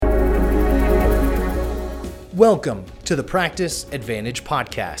Welcome to the Practice Advantage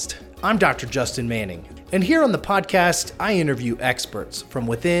Podcast. I'm Dr. Justin Manning, and here on the podcast, I interview experts from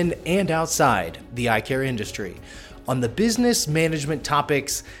within and outside the eye care industry on the business management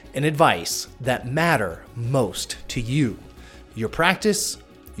topics and advice that matter most to you, your practice,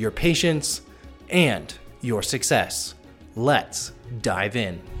 your patients, and your success. Let's dive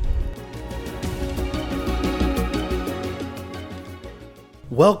in.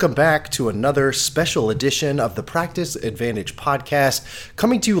 Welcome back to another special edition of the Practice Advantage Podcast,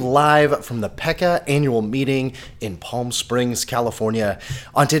 coming to you live from the PECA annual meeting in Palm Springs, California.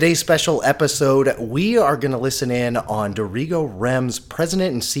 On today's special episode, we are going to listen in on Dorigo REM's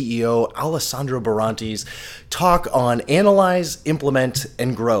President and CEO, Alessandro Barrantes, talk on Analyze, Implement,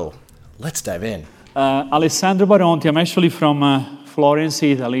 and Grow. Let's dive in. Alessandro Barrantes. I'm actually from Florence,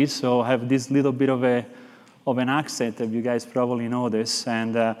 Italy, so I have this little bit of an accent, if you guys probably know this.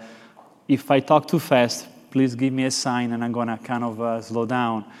 And if I talk too fast, please give me a sign and I'm going to kind of slow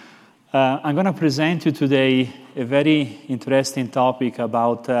down. I'm going to present you today a very interesting topic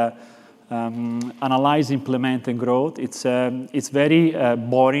about Analyze, Implement, and Growth. It's very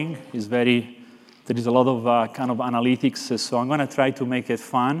boring. There is a lot of kind of analytics, so I'm going to try to make it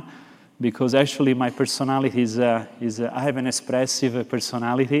fun because actually my personality is I have an expressive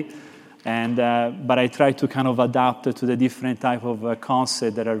personality. But I try to kind of adapt to the different type of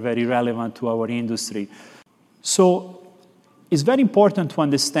concepts that are very relevant to our industry. So it's very important to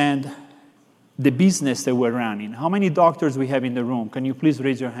understand the business that we're running. How many doctors we have in the room? Can you please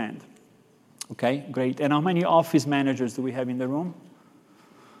raise your hand? Okay, great. And how many office managers do we have in the room?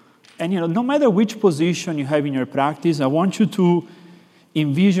 And no matter which position you have in your practice, I want you to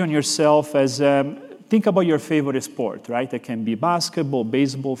envision yourself as think about your favorite sport, right? It can be basketball,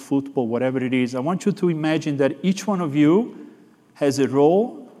 baseball, football, whatever it is. I want you to imagine that each one of you has a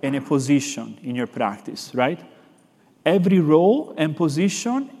role and a position in your practice, right? Every role and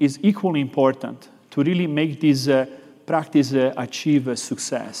position is equally important to really make this practice achieve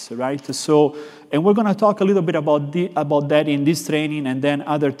success, right? So, and we're going to talk a little bit about that in this training, and then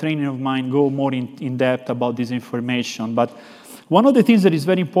other training of mine go more in depth about this information. But one of the things that is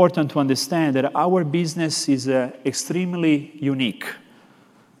very important to understand that our business is extremely unique.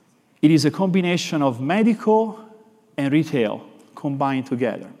 It is a combination of medical and retail combined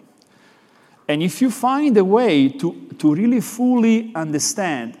together. And if you find a way to really fully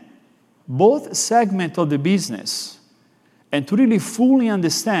understand both segments of the business and to really fully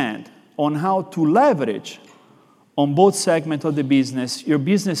understand on how to leverage on both segments of the business, your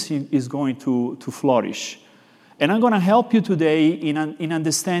business is going to flourish. And I'm going to help you today in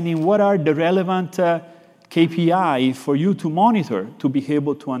understanding what are the relevant KPI for you to monitor to be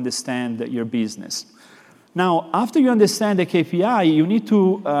able to understand your business. Now, after you understand the KPI, you need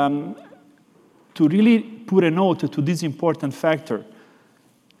to really put a note to this important factor.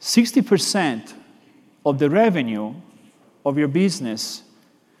 60% of the revenue of your business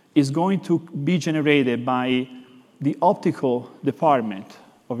is going to be generated by the optical department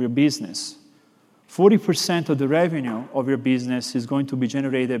of your business. 40% of the revenue of your business is going to be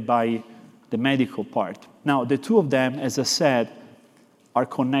generated by the medical part. Now, the two of them, as I said, are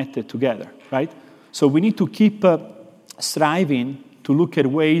connected together, right? So we need to keep striving to look at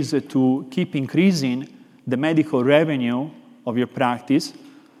ways to keep increasing the medical revenue of your practice.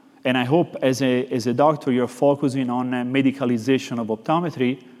 And I hope as a doctor, you're focusing on medicalization of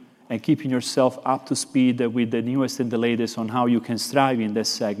optometry and keeping yourself up to speed with the newest and the latest on how you can strive in this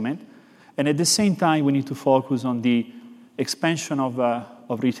segment. And at the same time, we need to focus on the expansion of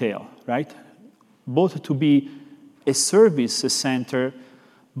retail, right? Both to be a service center,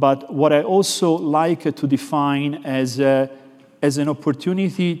 but what I also like to define as an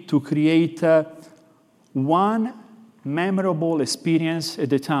opportunity to create one memorable experience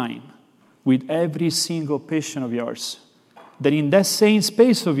at a time with every single patient of yours. That in that same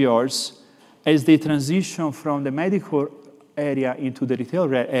space of yours, as they transition from the medical area into the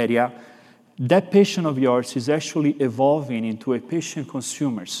retail area, that patient of yours is actually evolving into a patient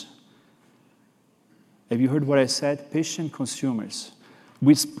consumers. Have you heard what I said? Patient consumers.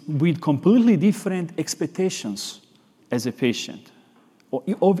 With completely different expectations as a patient, or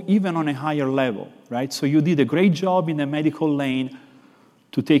even on a higher level, right? So you did a great job in the medical lane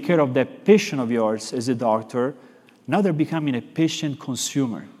to take care of that patient of yours as a doctor. Now they're becoming a patient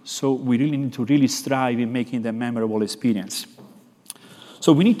consumer. So we really need to really strive in making that memorable experience.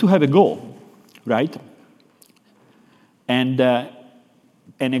 So we need to have a goal, right? And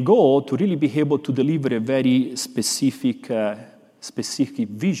a goal to really be able to deliver a very specific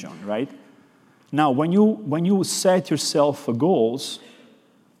vision, right? Now, when you set yourself goals,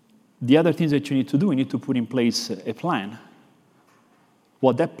 The other things that you need to do, you need to put in place a plan.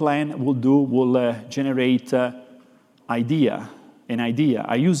 What that plan will do will generate an idea.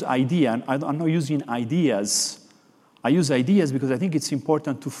 I use idea, and I'm not using ideas. I use ideas because I think it's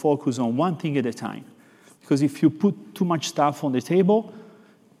important to focus on one thing at a time. Because if you put too much stuff on the table,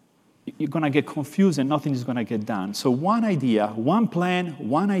 you're going to get confused and nothing is going to get done. So one idea, one plan,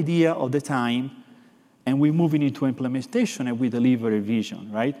 one idea at a time, and we move into implementation and we deliver a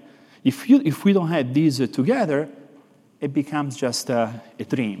vision, right? If we don't have these together, it becomes just a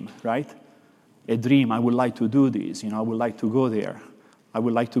dream, right? A dream, I would like to do this, I would like to go there. I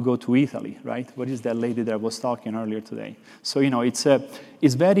would like to go to Italy, right? What is that lady that I was talking earlier today? So,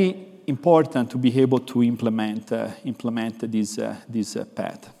 it's very important to be able to implement this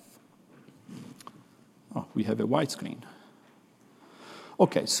path. Oh, we have a white screen.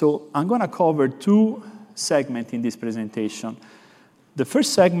 Okay, so I'm going to cover two segments in this presentation. The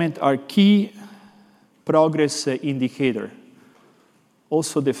first segment are key progress indicator,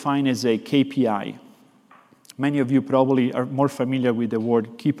 also defined as a KPI. Many of you probably are more familiar with the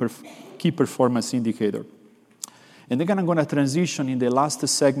word key performance indicator. And then I'm going to transition in the last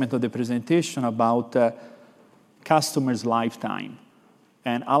segment of the presentation about customers' lifetime.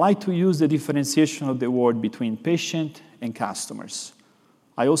 And I like to use the differentiation of the word between patient and customers.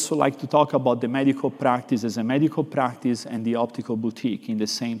 I also like to talk about the medical practice as a medical practice and the optical boutique in the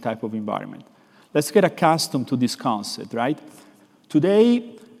same type of environment. Let's get accustomed to this concept, right?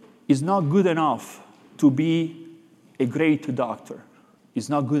 Today is not good enough to be a great doctor. It's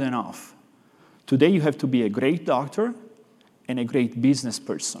not good enough. Today you have to be a great doctor and a great business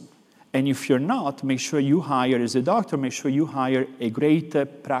person. And if you're not, make sure you hire, as a doctor, make sure you hire a great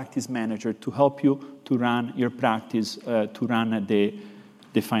practice manager to help you to run your practice, to run the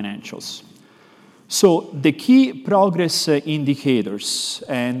financials. So the key progress indicators,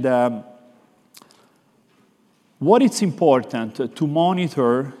 and what it's important to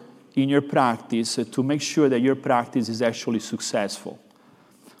monitor in your practice to make sure that your practice is actually successful.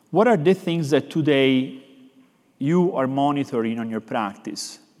 What are the things that today you are monitoring on your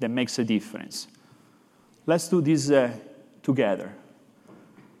practice that makes a difference? Let's do this together.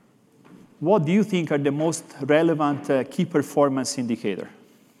 What do you think are the most relevant key performance indicator?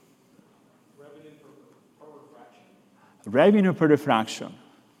 Revenue per refraction. Revenue per refraction.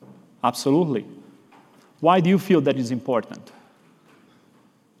 Absolutely. Why do you feel that is important?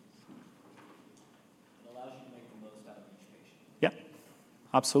 It allows you to make the most out of each patient. Yeah,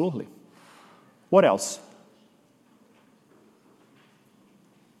 absolutely. What else?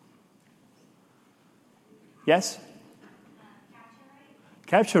 Yes?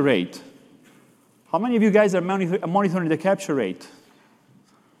 Capture rate. How many of you guys are monitoring the capture rate?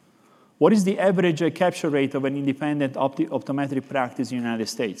 What is the average capture rate of an independent optometric practice in the United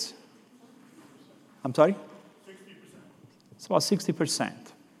States? I'm sorry? 60%. It's about 60%.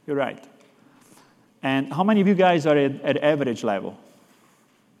 You're right. And how many of you guys are at average level?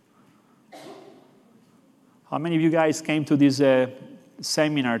 How many of you guys came to this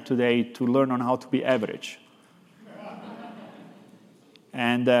seminar today to learn on how to be average?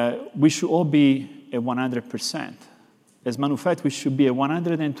 And we should all be at 100%. As a matter of fact, we should be at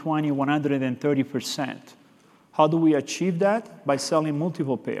 120, 130%. How do we achieve that? By selling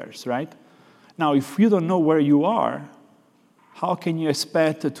multiple pairs, right? Now, if you don't know where you are, how can you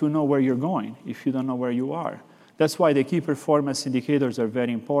expect to know where you're going if you don't know where you are? That's why the key performance indicators are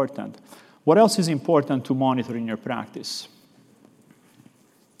very important. What else is important to monitor in your practice?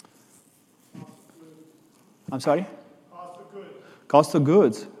 I'm sorry? Cost of goods. Cost of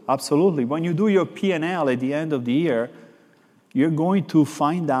goods, absolutely. When you do your P&L at the end of the year, you're going to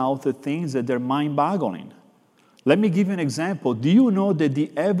find out the things that are mind-boggling. Let me give you an example. Do you know that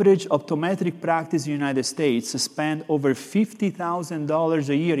the average optometric practice in the United States spends over $50,000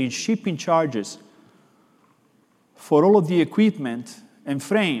 a year in shipping charges for all of the equipment and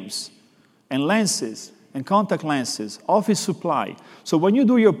frames and lenses and contact lenses, office supply? So when you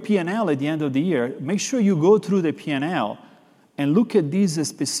do your P&L at the end of the year, make sure you go through the P&L and look at these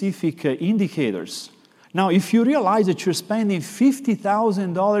specific indicators. Now, if you realize that you're spending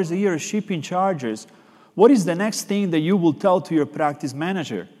 $50,000 a year shipping charges, what is the next thing that you will tell to your practice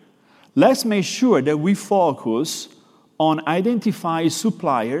manager? Let's make sure that we focus on identifying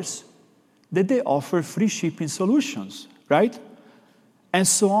suppliers that they offer free shipping solutions, right? And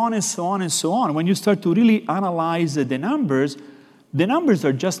so on and so on and so on. When you start to really analyze the numbers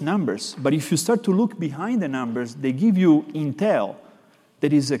are just numbers. But if you start to look behind the numbers, they give you intel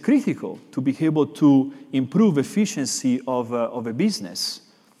that is critical to be able to improve efficiency of a business.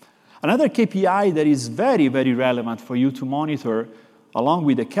 Another KPI that is very, very relevant for you to monitor along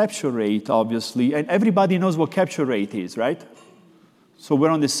with the capture rate, obviously, and everybody knows what capture rate is, right? So we're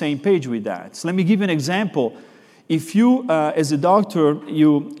on the same page with that. So let me give you an example. If you, as a doctor,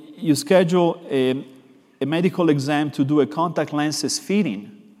 you schedule a medical exam to do a contact lenses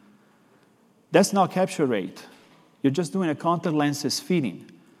fitting, that's not capture rate. You're just doing a contact lenses fitting.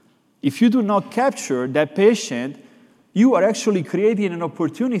 If you do not capture that patient, you are actually creating an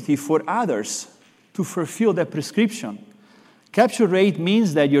opportunity for others to fulfill that prescription. Capture rate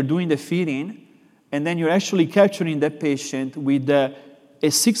means that you're doing the fitting, and then you're actually capturing that patient with a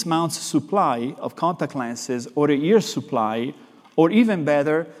 6 months supply of contact lenses, or a year supply, or even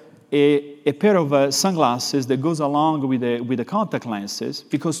better, a pair of sunglasses that goes along with the contact lenses,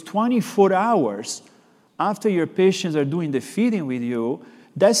 because 24 hours after your patients are doing the fitting with you,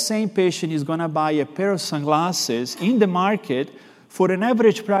 that same patient is going to buy a pair of sunglasses in the market for an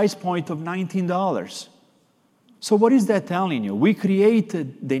average price point of $19. So what is that telling you? We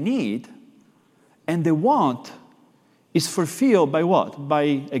created the need, and the want is fulfilled by what?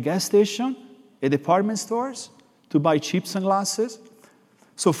 By a gas station, a department stores, to buy cheap sunglasses.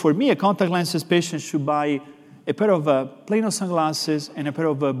 So for me, a contact lenses patient should buy a pair of Plano sunglasses and a pair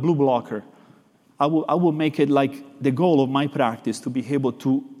of blue blocker. I will make it like the goal of my practice to be able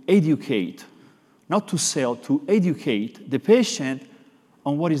to educate, not to sell, to educate the patient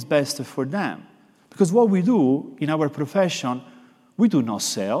on what is best for them. Because what we do in our profession, we do not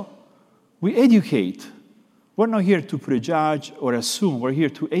sell, we educate. We're not here to prejudge or assume, we're here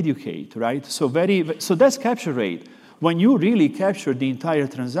to educate, right? So that's capture rate. When you really capture the entire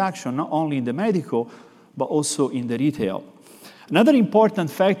transaction, not only in the medical, but also in the retail. Another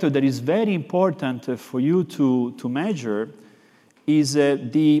important factor that is very important for you to measure is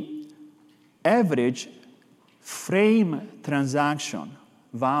the average frame transaction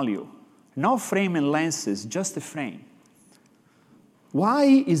value. Not frame and lenses, just the frame. Why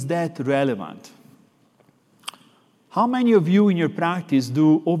is that relevant? How many of you in your practice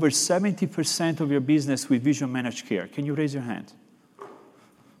do over 70% of your business with vision managed care? Can you raise your hand?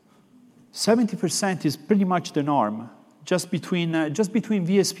 70% is pretty much the norm. Just between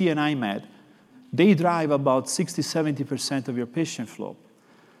VSP and IMED, they drive about 60-70% of your patient flow.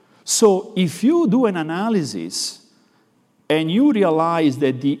 So if you do an analysis and you realize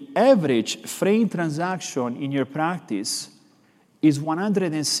that the average frame transaction in your practice is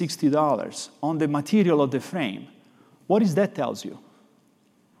 $160 on the material of the frame, what is that tells you?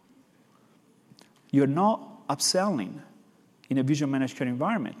 You're not upselling in a vision managed care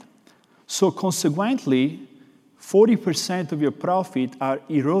environment. So consequently, 40% of your profit are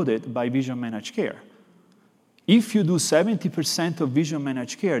eroded by vision managed care. If you do 70% of vision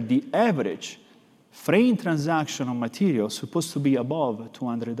managed care, the average frame transaction on material is supposed to be above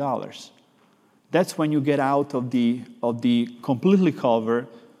 $200. That's when you get out of the completely cover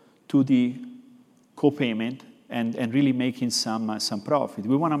to the copayment and really making some profit.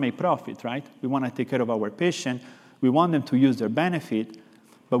 We want to make profit, right? We want to take care of our patient. We want them to use their benefit,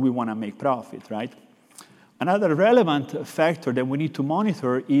 but we want to make profit, right? Another relevant factor that we need to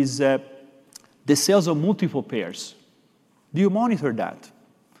monitor is the sales of multiple pairs. Do you monitor that?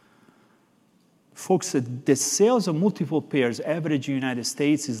 Folks, the sales of multiple pairs average in the United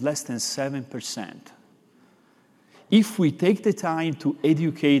States is less than 7%. If we take the time to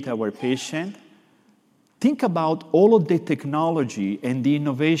educate our patient, think about all of the technology and the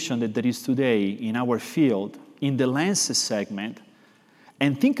innovation that there is today in our field, in the lenses segment,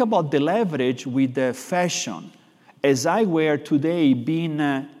 and think about the leverage with the fashion as eyewear today being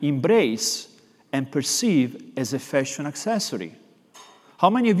embraced and perceived as a fashion accessory. How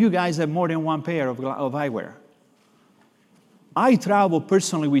many of you guys have more than one pair of eyewear? I travel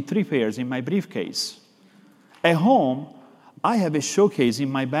personally with 3 pairs in my briefcase. At home, I have a showcase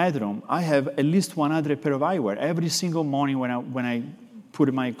in my bedroom. I have at least 100 pair of eyewear. Every single morning when I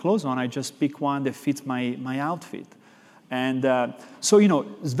put my clothes on, I just pick one that fits my outfit. And so,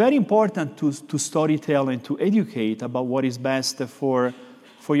 it's very important to storytell and to educate about what is best for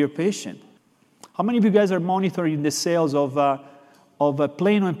your patient. How many of you guys are monitoring the sales of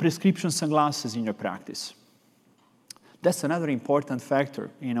Plano and prescription sunglasses in your practice? That's another important factor,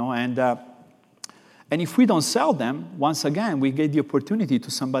 and if we don't sell them, once again, we get the opportunity to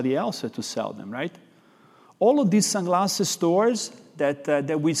somebody else to sell them, right? All of these sunglasses stores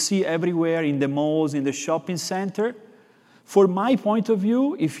that we see everywhere in the malls, in the shopping center, from my point of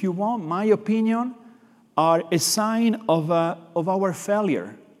view, if you want my opinion, are a sign of our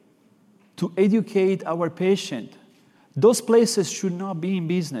failure to educate our patient. Those places should not be in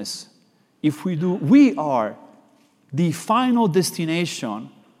business. If we do, we are the final destination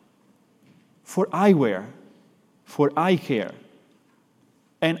for eyewear, for eye care.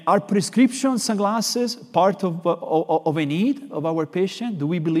 And are prescription sunglasses part of a need of our patient? Do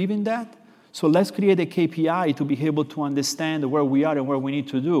we believe in that? So let's create a KPI to be able to understand where we are and where we need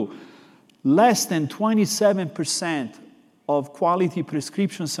to do. Less than 27% of quality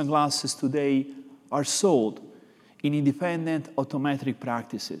prescription sunglasses today are sold in independent optometric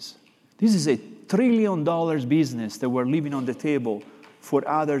practices. This is a $1 trillion business that we're leaving on the table for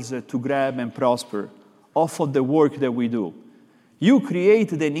others to grab and prosper off of the work that we do. You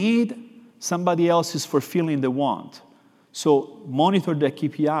create the need, somebody else is fulfilling the want. So monitor the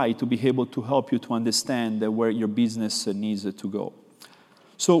KPI to be able to help you to understand where your business needs to go.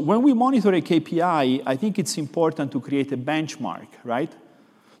 So when we monitor a KPI, I think it's important to create a benchmark, right?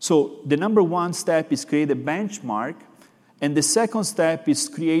 So the number one step is create a benchmark, and the second step is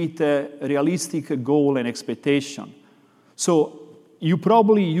create a realistic goal and expectation. So you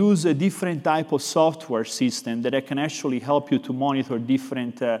probably use a different type of software system that can actually help you to monitor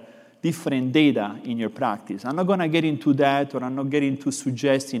different data in your practice. I'm not going to get into that, or I'm not getting to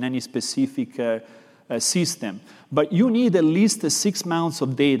suggesting any specific system. But you need at least 6 months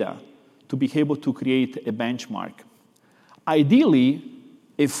of data to be able to create a benchmark. Ideally,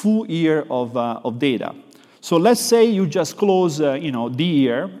 a full year of data. So let's say you just close the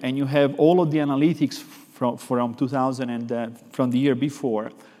year and you have all of the analytics from 2000 and from the year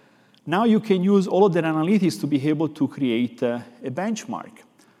before. Now you can use all of that analytics to be able to create a benchmark.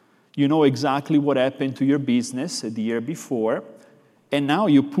 You know exactly what happened to your business the year before, and now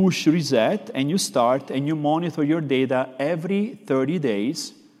you push reset and you start and you monitor your data every 30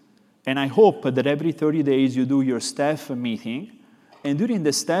 days. And I hope that every 30 days you do your staff meeting, and during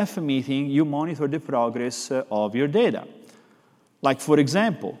the staff meeting you monitor the progress of your data. Like, for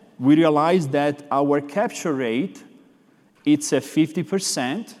example, we realized that our capture rate, it's at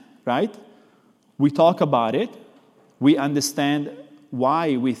 50%, right? We talk about it. We understand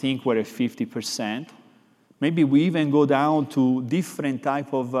why we think we're at 50%. Maybe we even go down to different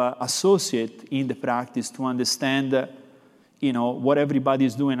type of associate in the practice to understand, what everybody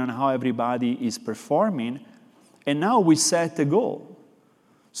is doing and how everybody is performing. And now we set a goal.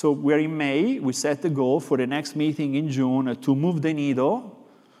 So we're in May, we set the goal for the next meeting in June to move the needle,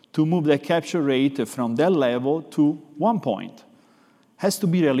 to move the capture rate from that level to 1 point. Has to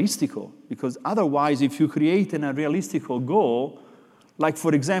be realistic, because otherwise if you create an unrealistic goal, like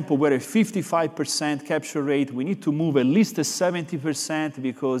for example, we're at 55% capture rate, we need to move at least 70%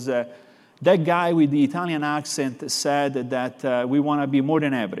 because that guy with the Italian accent said that we want to be more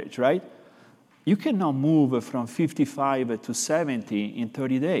than average, right? You cannot move from 55 to 70 in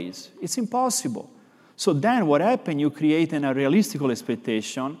 30 days. It's impossible. So then what happens, you create an unrealistic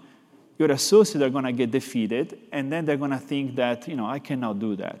expectation, your associates are going to get defeated, and then they're going to think that, I cannot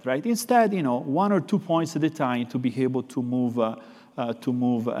do that, right? Instead, 1 or 2 points at a time to be able to move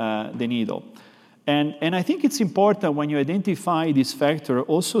the needle. And I think it's important when you identify this factor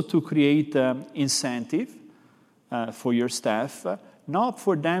also to create incentive for your staff, not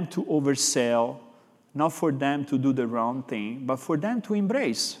for them to oversell, not for them to do the wrong thing, but for them to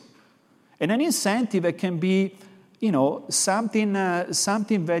embrace. And an incentive, it can be,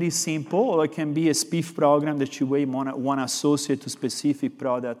 something very simple, or it can be a SPIF program that you want to associate to specific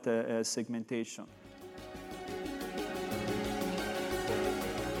product segmentation.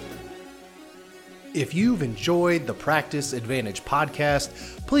 If you've enjoyed the Practice Advantage podcast,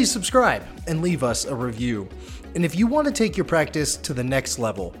 please subscribe and leave us a review. And if you want to take your practice to the next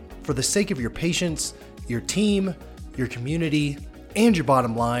level, for the sake of your patients, your team, your community, and your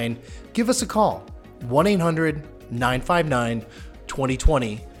bottom line, give us a call.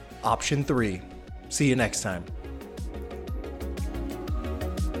 1-800-959-2020, option 3. See you next time.